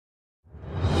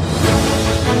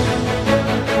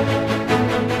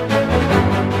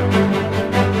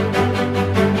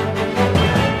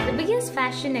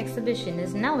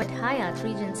is now at Hyatt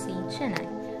Regency, Chennai.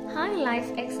 High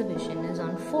Life exhibition is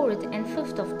on 4th and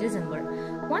 5th of December.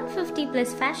 150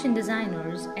 plus fashion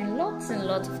designers and lots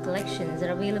of collections are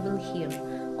available here.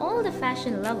 All the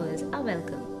fashion lovers are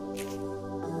welcome.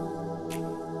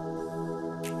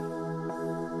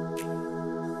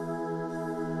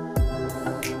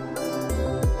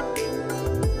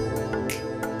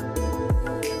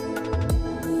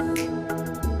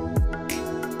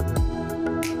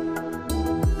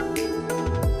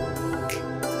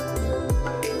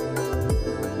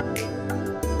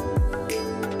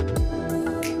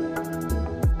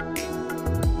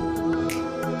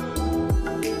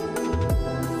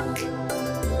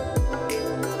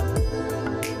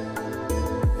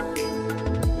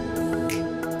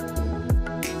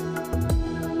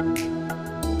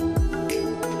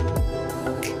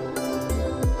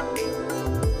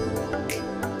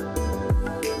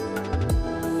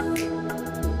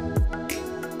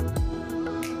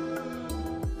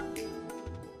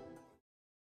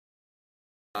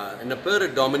 In a pair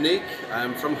Dominic, I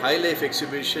am from High Life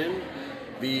Exhibition.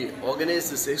 We organize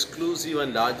this exclusive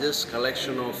and largest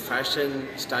collection of fashion,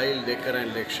 style, decor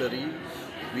and luxury.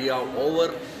 We are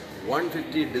over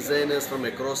 150 designers from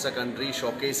across the country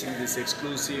showcasing this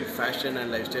exclusive fashion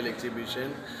and lifestyle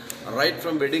exhibition. Right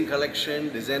from wedding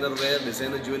collection, designer wear,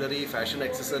 designer jewellery, fashion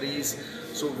accessories.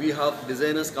 So we have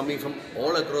designers coming from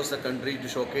all across the country to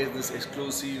showcase this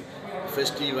exclusive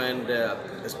festive and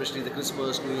especially the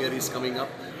Christmas, New Year is coming up.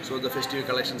 So the festive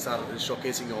collections are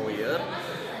showcasing over here.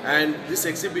 And this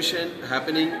exhibition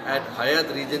happening at Hyatt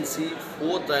Regency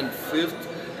 4th and 5th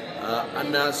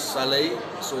Anna Salai.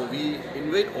 So we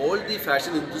invite all the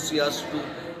fashion enthusiasts to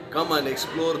come and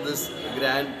explore this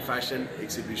grand fashion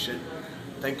exhibition.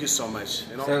 Thank you so much.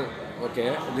 Sir,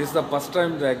 okay. This is the first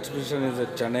time the exhibition is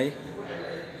at Chennai.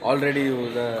 Already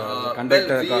you conduct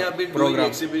well, we have been program. doing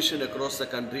exhibition across the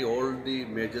country, all the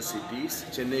major cities.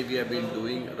 Chennai we have been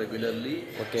doing regularly.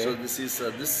 Okay. So this is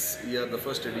this year the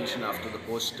first edition after the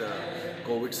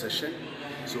post-COVID session.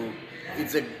 So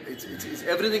it's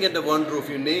everything under one roof.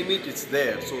 You name it, it's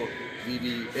there. So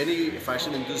any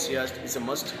fashion enthusiast, it's a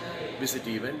must visit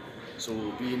event. So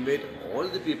we invite all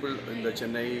the people in the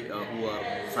Chennai who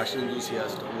are fashion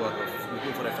enthusiasts, who are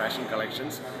looking for a fashion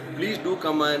collections. Please do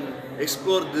come and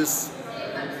explore this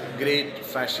great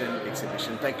fashion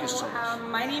exhibition. Thank you so much.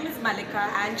 My name is Malika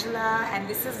Angela and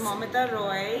this is Momita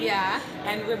Roy. Yeah.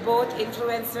 And we're both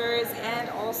influencers and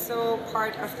also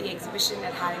part of the exhibition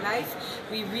at High Life.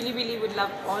 We really would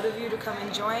love all of you to come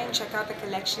and join, check out the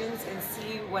collections and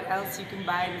see what else you can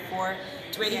buy before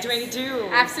 2022.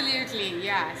 Yes. Absolutely,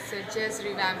 yeah. So just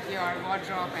revamp your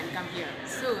wardrobe and come here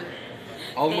soon.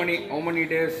 How many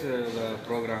days the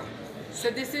program? So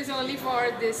this is only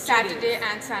for this Saturday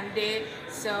and Sunday.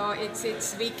 So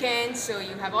it's weekend, so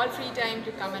you have all free time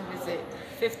to come and visit.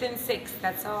 5th and 6th,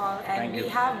 that's all. And we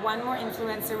have one more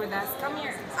influencer with us. Come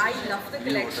here. I love the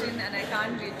collection and I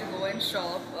can't wait to go and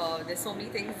shop. There's so many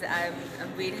things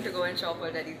I'm waiting to go and shop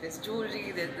already. There's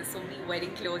jewelry, there's so many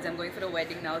wedding clothes. I'm going for a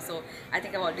wedding now, so I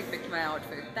think I've already picked my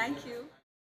outfit. Thank you.